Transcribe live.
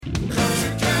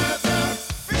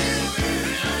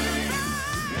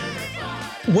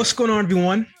What's going on,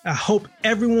 everyone? I hope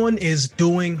everyone is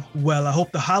doing well. I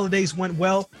hope the holidays went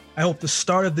well. I hope the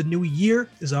start of the new year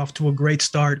is off to a great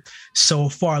start so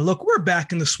far. Look, we're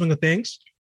back in the swing of things.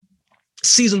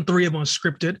 Season 3 of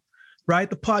Unscripted, right?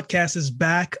 The podcast is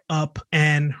back up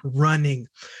and running.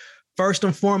 First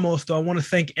and foremost, though, I want to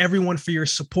thank everyone for your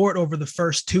support over the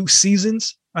first 2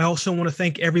 seasons. I also want to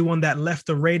thank everyone that left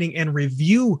a rating and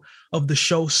review of the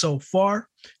show so far.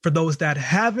 For those that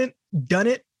haven't done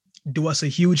it, do us a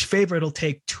huge favor. It'll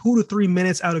take 2 to 3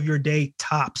 minutes out of your day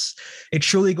tops. It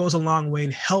truly goes a long way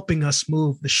in helping us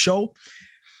move the show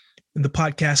and the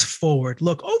podcast forward.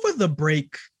 Look, over the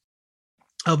break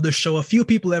of the show, a few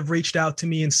people have reached out to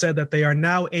me and said that they are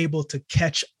now able to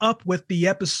catch up with the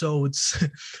episodes,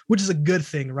 which is a good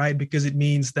thing, right? Because it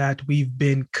means that we've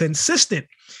been consistent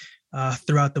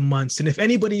throughout the months. And if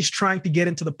anybody's trying to get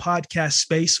into the podcast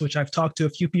space, which I've talked to a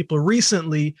few people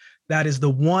recently, that is the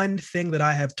one thing that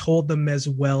I have told them as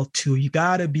well too. You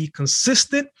got to be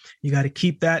consistent. You got to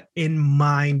keep that in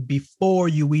mind before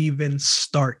you even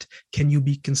start. Can you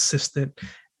be consistent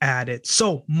at it?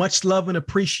 So much love and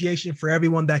appreciation for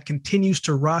everyone that continues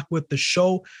to rock with the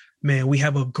show. Man, we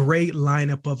have a great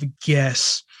lineup of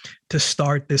guests to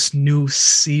start this new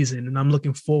season, and I'm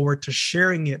looking forward to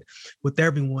sharing it with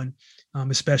everyone.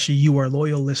 Especially you, our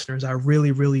loyal listeners. I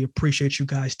really, really appreciate you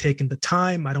guys taking the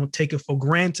time. I don't take it for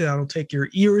granted. I don't take your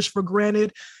ears for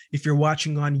granted. If you're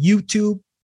watching on YouTube,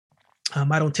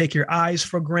 I don't take your eyes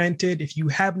for granted. If you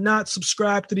have not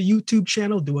subscribed to the YouTube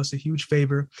channel, do us a huge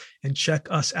favor and check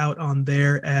us out on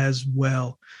there as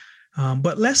well.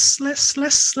 But let's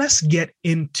get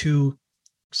into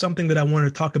something that I want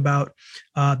to talk about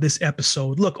this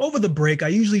episode. Look, over the break, I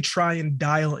usually try and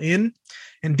dial in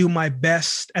and do my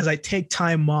best as I take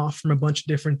time off from a bunch of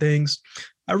different things.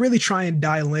 I really try and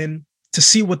dial in to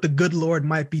see what the good Lord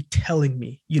might be telling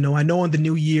me. You know, I know in the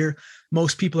new year,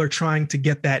 most people are trying to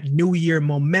get that new year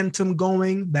momentum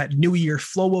going, that new year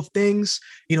flow of things,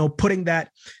 you know, putting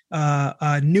that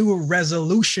new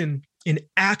resolution in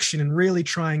action and really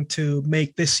trying to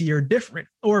make this year different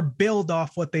or build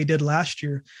off what they did last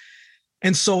year.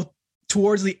 And so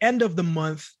towards the end of the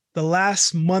month, the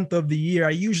last month of the year, I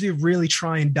usually really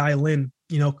try and dial in,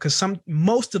 you know, because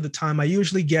most of the time I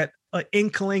usually get an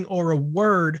inkling or a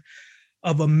word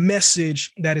of a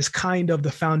message that is kind of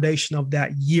the foundation of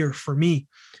that year for me.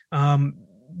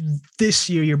 This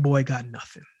year, your boy got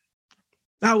nothing.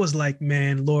 I was like,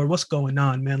 man, Lord, what's going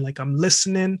on, man? Like, I'm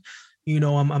listening, you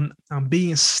know, I'm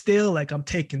being still, like I'm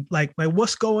taking, like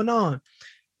what's going on?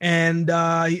 And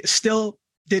still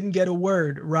didn't get a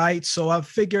word, right? So I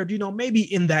figured, you know, maybe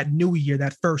in that new year,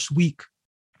 that first week,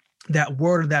 that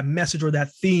word or that message or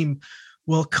that theme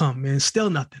will come, and still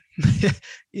nothing.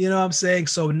 You know what I'm saying?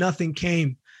 So nothing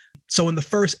came. So in the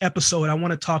first episode, I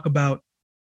want to talk about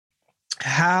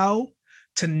how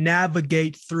to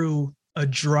navigate through a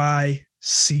dry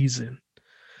season.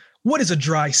 What is a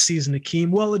dry season,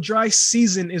 Akeem? Well, a dry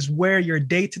season is where your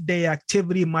day-to-day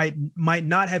activity might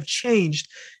not have changed,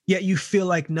 yet you feel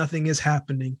like nothing is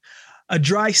happening. A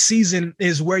dry season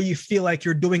is where you feel like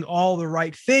you're doing all the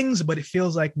right things, but it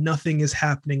feels like nothing is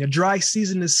happening. A dry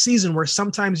season is a season where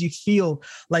sometimes you feel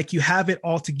like you have it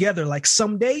all together. Like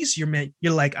some days you're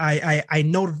like, I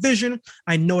know the vision,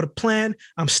 I know the plan,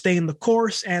 I'm staying the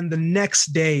course. And the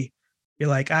next day, you're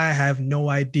like, I have no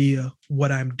idea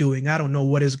what I'm doing. I don't know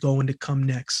what is going to come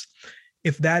next.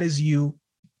 If that is you,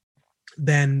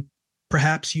 then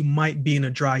perhaps you might be in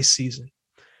a dry season.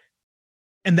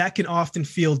 And that can often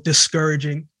feel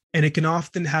discouraging, and it can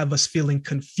often have us feeling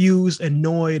confused,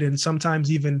 annoyed, and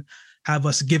sometimes even have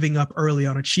us giving up early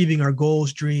on achieving our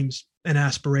goals, dreams, and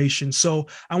aspirations. So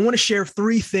I want to share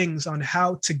 3 things on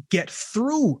how to get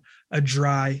through a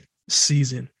dry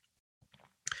season.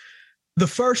 The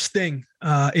first thing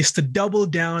is to double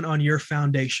down on your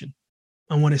foundation.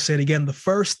 I want to say it again. The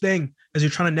first thing as you're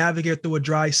trying to navigate through a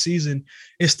dry season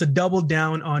is to double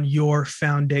down on your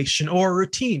foundation or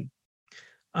routine.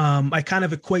 I kind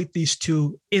of equate these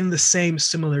two in the same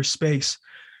similar space.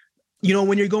 You know,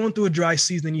 when you're going through a dry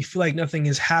season and you feel like nothing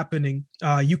is happening,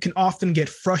 you can often get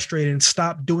frustrated and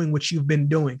stop doing what you've been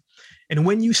doing. And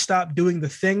when you stop doing the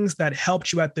things that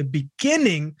helped you at the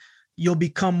beginning, you'll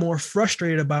become more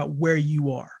frustrated about where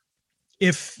you are.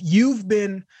 If you've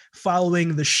been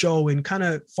following the show and kind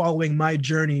of following my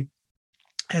journey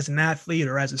as an athlete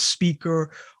or as a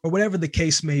speaker or whatever the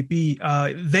case may be,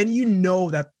 then you know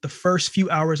that the first few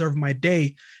hours of my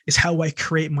day is how I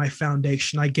create my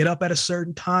foundation. I get up at a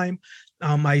certain time.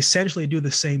 I essentially do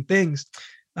the same things.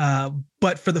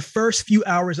 But for the first few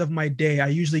hours of my day, I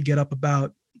usually get up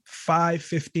about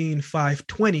 5:15,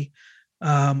 5:20.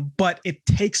 But it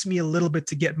takes me a little bit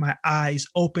to get my eyes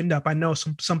opened up. I know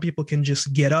some people can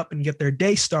just get up and get their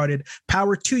day started.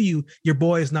 Power to you. Your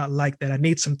boy is not like that. I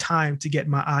need some time to get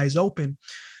my eyes open.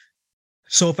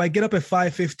 So if I get up at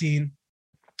 5:15,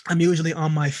 I'm usually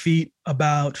on my feet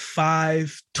about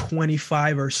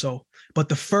 5:25 or so. But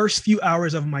the first few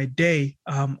hours of my day,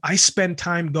 I spend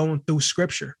time going through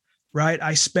scripture, right?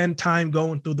 I spend time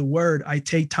going through the word. I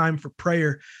take time for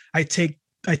prayer. I take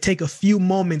a few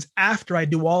moments after I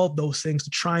do all of those things to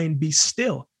try and be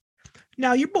still.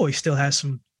 Now, your boy still has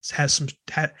some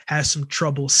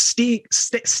trouble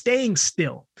staying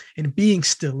still and being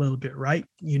still a little bit, right?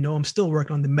 I'm still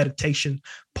working on the meditation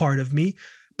part of me,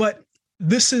 but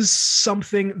this is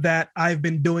something that I've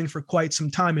been doing for quite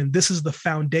some time. And this is the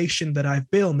foundation that I've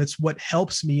built. And it's what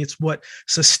helps me. It's what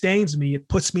sustains me. It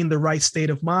puts me in the right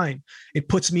state of mind. It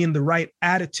puts me in the right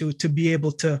attitude to be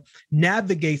able to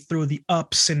navigate through the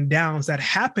ups and downs that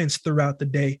happens throughout the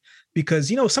day.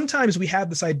 Because, sometimes we have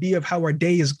this idea of how our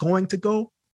day is going to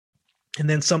go, and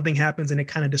then something happens and it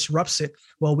kind of disrupts it.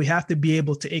 Well, we have to be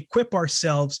able to equip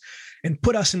ourselves and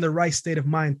put us in the right state of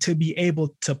mind to be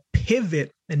able to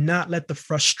pivot and not let the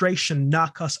frustration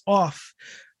knock us off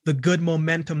the good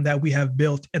momentum that we have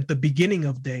built at the beginning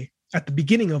of the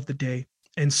day.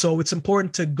 And so it's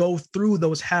important to go through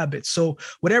those habits. So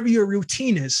whatever your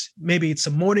routine is, maybe it's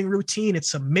a morning routine,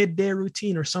 it's a midday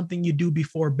routine, or something you do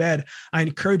before bed, I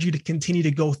encourage you to continue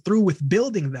to go through with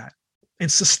building that and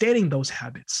sustaining those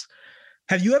habits.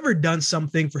 Have you ever done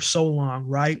something for so long,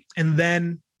 right? And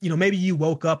then, maybe you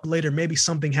woke up later, maybe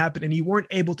something happened and you weren't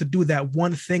able to do that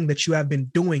one thing that you have been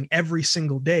doing every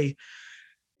single day.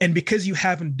 And because you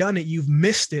haven't done it, you've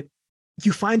missed it.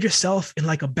 You find yourself in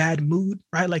like a bad mood,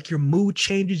 right? Like your mood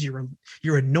changes.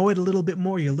 You're annoyed a little bit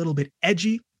more. You're a little bit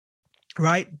edgy,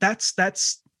 right? That's,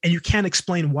 and you can't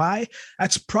explain why.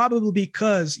 That's probably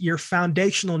because your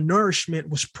foundational nourishment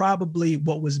was probably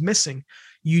what was missing.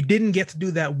 You didn't get to do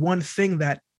that one thing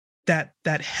that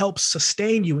helps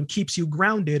sustain you and keeps you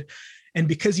grounded. And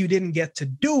because you didn't get to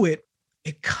do it,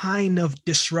 it kind of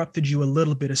disrupted you a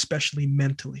little bit, especially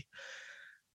mentally.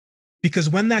 Because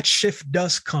when that shift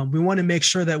does come, we want to make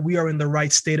sure that we are in the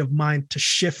right state of mind to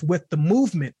shift with the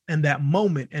movement and that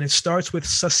moment. And it starts with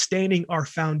sustaining our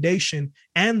foundation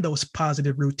and those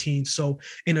positive routines. So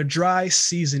in a dry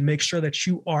season, make sure that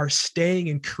you are staying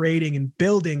and creating and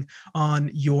building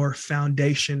on your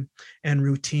foundation and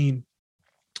routine.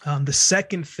 The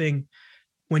second thing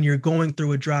when you're going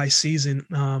through a dry season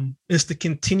is to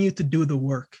continue to do the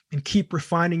work and keep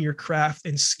refining your craft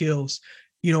and skills.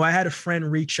 I had a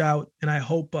friend reach out, and I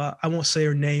hope, I won't say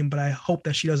her name, but I hope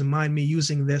that she doesn't mind me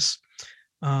using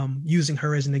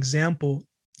her as an example.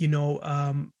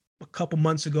 A couple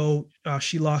months ago,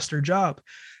 she lost her job,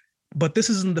 but this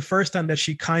isn't the first time that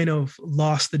she kind of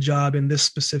lost the job in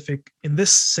this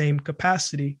same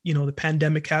capacity. The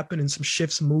pandemic happened and some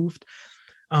shifts moved.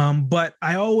 But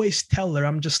I always tell her,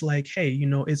 I'm just like, hey,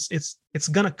 it's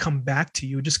going to come back to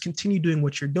you. Just continue doing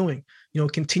what you're doing,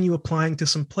 continue applying to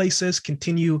some places,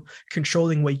 continue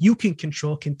controlling what you can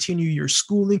control, continue your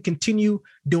schooling, continue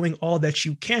doing all that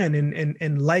you can.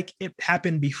 And like it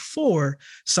happened before,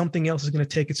 something else is going to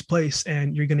take its place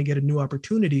and you're going to get a new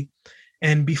opportunity.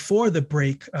 And before the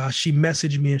break, she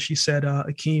messaged me and she said,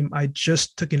 Akeem, I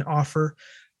just took an offer.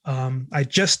 I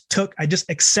just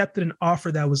accepted an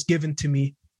offer that was given to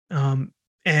me.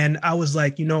 And I was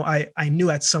like, I knew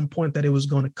at some point that it was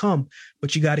going to come,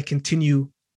 but you got to continue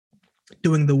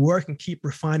doing the work and keep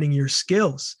refining your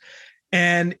skills.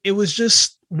 And it was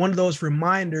just one of those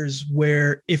reminders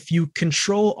where if you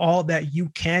control all that you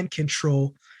can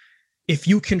control, if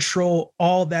you control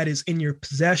all that is in your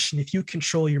possession, if you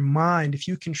control your mind, if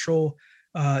you control,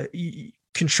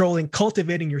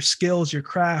 cultivating your skills, your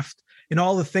craft, and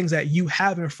all the things that you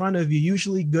have in front of you,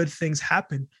 usually good things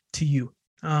happen to you.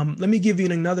 Let me give you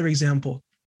another example.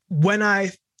 When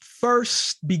I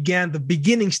first began the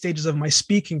beginning stages of my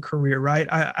speaking career, right,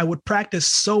 I would practice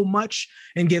so much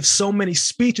and give so many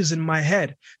speeches in my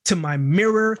head, to my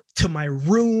mirror, to my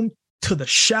room, to the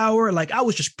shower. Like I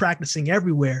was just practicing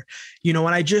everywhere, and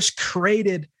I just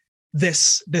created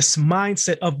this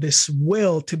mindset of this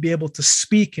will to be able to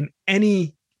speak in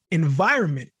any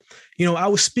environment. I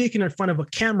was speaking in front of a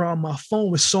camera on my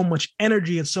phone with so much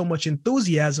energy and so much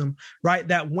enthusiasm, right?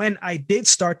 That when I did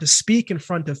start to speak in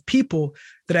front of people,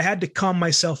 that I had to calm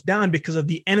myself down because of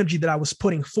the energy that I was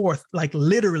putting forth. Like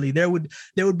literally, there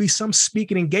would be some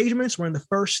speaking engagements where in the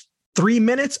first 3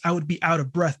 minutes, I would be out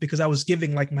of breath because I was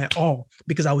giving like my all,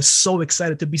 because I was so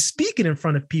excited to be speaking in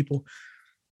front of people.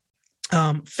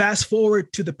 Fast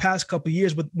forward to the past couple of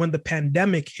years when the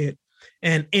pandemic hit.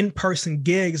 and in-person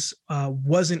gigs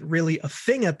wasn't really a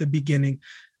thing at the beginning.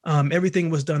 Everything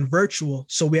was done virtual,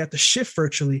 so we had to shift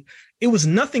virtually. It was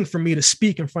nothing for me to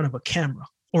speak in front of a camera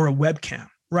or a webcam,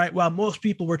 right? While most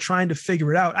people were trying to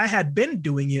figure it out, I had been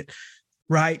doing it,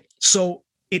 right? So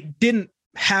it didn't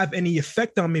have any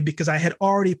effect on me because I had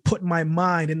already put my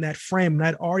mind in that frame and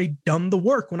I'd already done the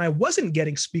work when I wasn't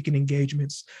getting speaking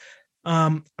engagements.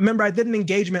 I remember I did an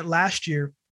engagement last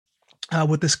year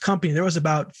with this company. There was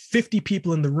about 50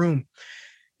 people in the room,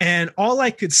 and all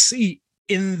I could see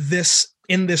in this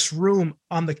room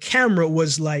on the camera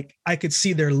was like, I could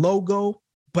see their logo,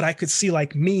 but I could see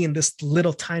like me in this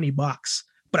little tiny box,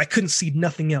 but I couldn't see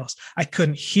nothing else. I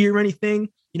couldn't hear anything.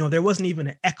 There wasn't even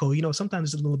an echo.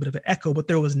 Sometimes there's a little bit of an echo, but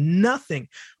there was nothing.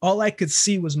 All I could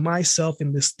see was myself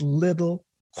in this little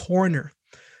corner.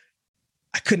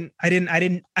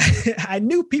 I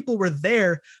knew people were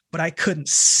there, but I couldn't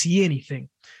see anything.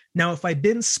 Now, if I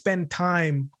didn't spend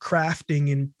time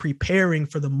crafting and preparing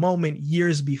for the moment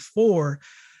years before,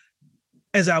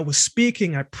 as I was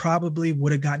speaking, I probably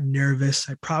would have got nervous.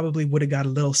 I probably would have got a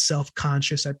little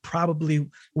self-conscious. I probably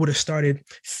would have started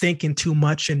thinking too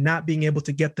much and not being able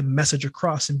to get the message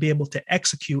across and be able to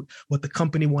execute what the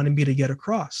company wanted me to get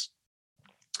across.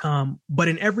 But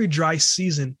in every dry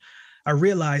season, I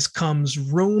realize comes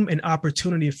room and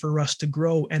opportunity for us to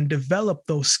grow and develop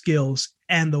those skills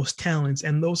and those talents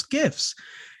and those gifts.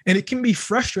 And it can be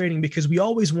frustrating because we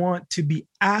always want to be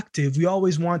active. We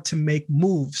always want to make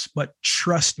moves, but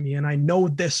trust me, and I know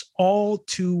this all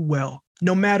too well.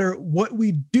 No matter what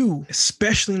we do,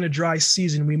 especially in a dry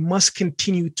season, we must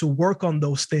continue to work on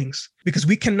those things because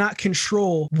we cannot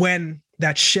control when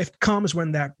that shift comes,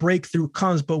 when that breakthrough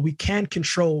comes, but we can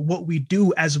control what we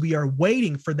do as we are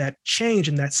waiting for that change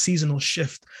and that seasonal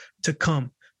shift to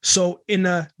come. So in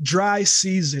a dry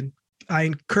season, I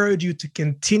encourage you to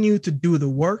continue to do the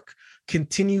work,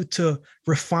 continue to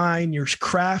refine your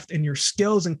craft and your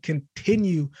skills, and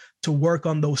continue to work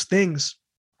on those things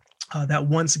that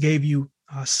once gave you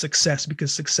success,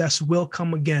 because success will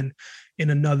come again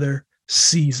in another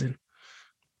season.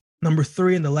 Number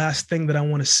 3, and the last thing that I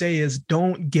want to say is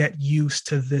don't get used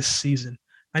to this season.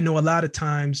 I know a lot of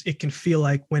times it can feel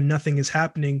like when nothing is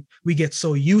happening, we get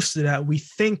so used to that. We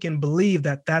think and believe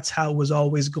that that's how it was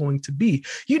always going to be.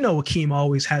 Akeem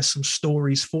always has some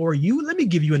stories for you. Let me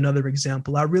give you another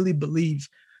example. I really believe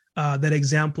that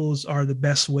examples are the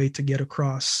best way to get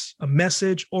across a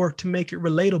message or to make it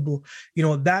relatable.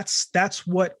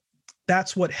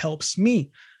 That's what helps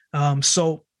me.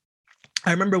 So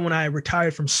I remember when I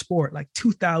retired from sport, like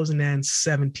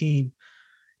 2017,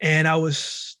 and I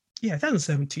was,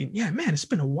 2017. Yeah, man, it's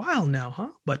been a while now, huh?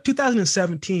 But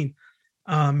 2017,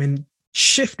 and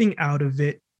shifting out of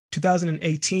it,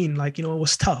 2018, it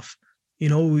was tough.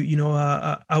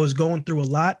 I was going through a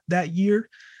lot that year.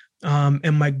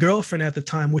 And my girlfriend at the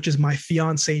time, which is my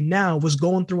fiance now, was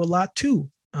going through a lot too.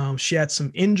 She had some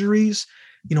injuries.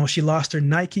 She lost her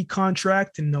Nike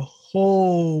contract and a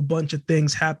whole bunch of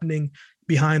things happening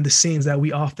behind the scenes that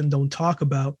we often don't talk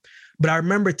about. But I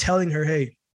remember telling her,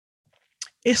 hey,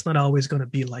 it's not always going to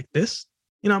be like this.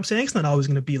 I'm saying? It's not always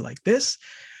going to be like this.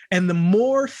 And the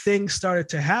more things started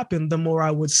to happen, the more I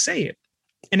would say it.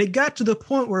 And it got to the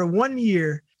point where one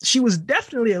year she was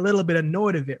definitely a little bit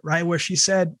annoyed of it, right? Where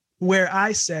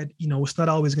I said, it's not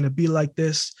always going to be like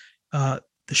this.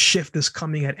 The shift is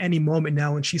coming at any moment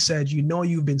now. And she said,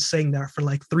 you've been saying that for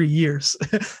like 3 years.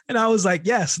 And I was like,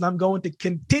 yes, and I'm going to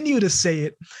continue to say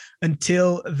it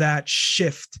until that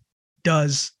shift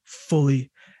does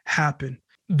fully happen.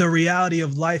 The reality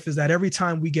of life is that every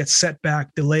time we get set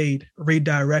back, delayed,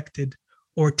 redirected,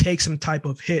 or take some type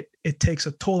of hit, it takes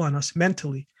a toll on us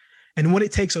mentally. And when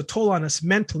it takes a toll on us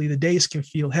mentally, the days can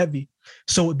feel heavy.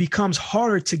 So it becomes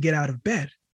harder to get out of bed.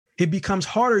 It becomes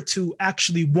harder to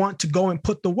actually want to go and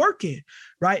put the work in,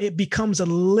 right? It becomes a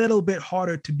little bit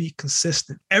harder to be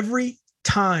consistent. Every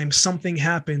time something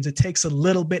happens, it takes a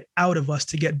little bit out of us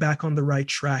to get back on the right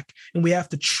track. And we have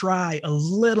to try a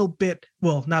little bit,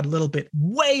 well, not a little bit,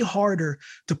 way harder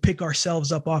to pick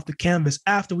ourselves up off the canvas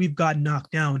after we've gotten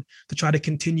knocked down to try to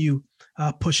continue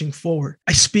pushing forward.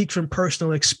 I speak from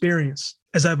personal experience,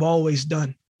 as I've always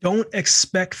done. Don't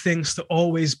expect things to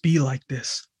always be like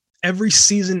this. Every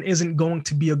season isn't going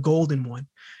to be a golden one.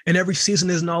 And every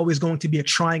season isn't always going to be a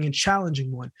trying and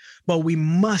challenging one. But we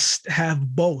must have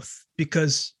both,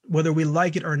 because whether we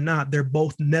like it or not, they're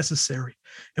both necessary.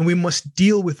 And we must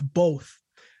deal with both.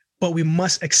 But we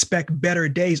must expect better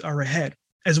days are ahead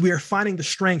as we are finding the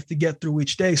strength to get through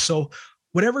each day. So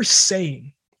whatever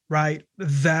saying, right,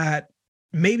 that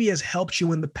maybe has helped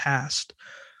you in the past,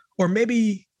 or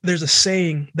maybe there's a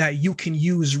saying that you can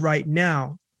use right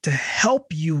now to help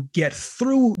you get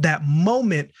through that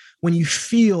moment when you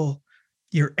feel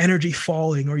your energy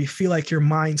falling or you feel like your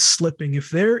mind's slipping. If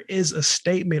there is a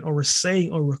statement or a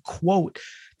saying or a quote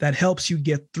that helps you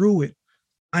get through it,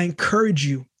 I encourage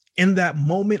you in that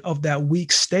moment of that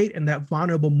weak state and that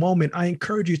vulnerable moment, I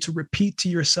encourage you to repeat to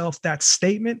yourself that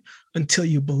statement until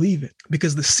you believe it,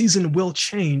 because the season will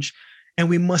change and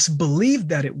we must believe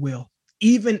that it will,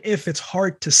 even if it's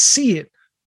hard to see it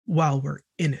while we're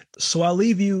in it. So I'll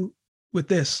leave you with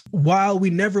this. While we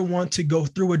never want to go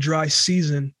through a dry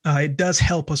season, it does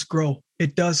help us grow.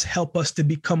 It does help us to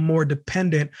become more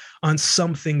dependent on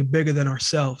something bigger than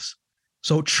ourselves.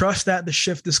 So trust that the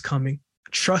shift is coming.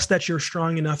 Trust that you're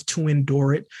strong enough to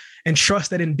endure it, and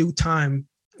trust that in due time,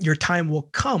 your time will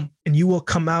come and you will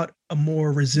come out a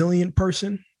more resilient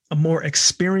person, a more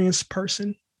experienced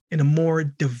person, and a more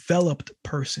developed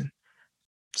person.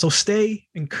 So stay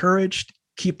encouraged,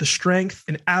 keep the strength,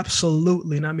 and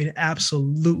absolutely, and I mean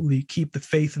absolutely, keep the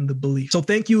faith and the belief. So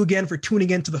thank you again for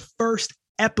tuning in to the first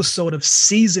episode of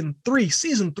season 3.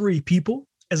 Season 3, people.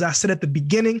 As I said at the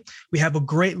beginning, we have a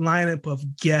great lineup of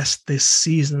guests this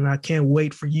season, and I can't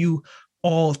wait for you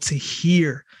all to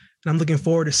hear. And I'm looking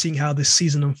forward to seeing how this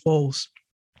season unfolds.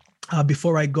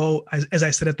 Before I go, as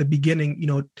I said at the beginning,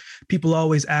 people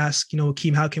always ask,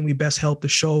 Akeem, how can we best help the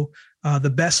show? The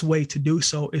best way to do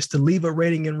so is to leave a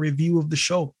rating and review of the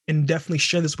show, and definitely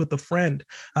share this with a friend.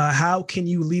 How can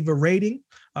you leave a rating?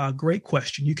 Great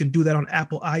question. You can do that on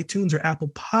Apple iTunes or Apple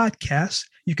Podcasts.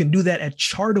 You can do that at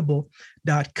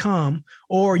chartable.com,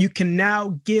 or you can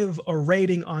now give a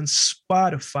rating on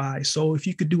Spotify. So if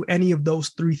you could do any of those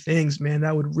 3 things, man,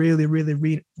 that would really,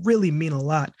 really, really mean a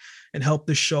lot and help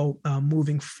the show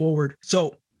moving forward.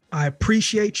 So I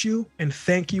appreciate you and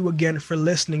thank you again for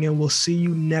listening. And we'll see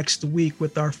you next week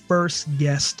with our first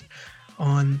guest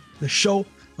on the show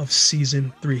of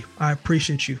season 3. I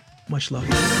appreciate you. Much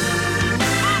love.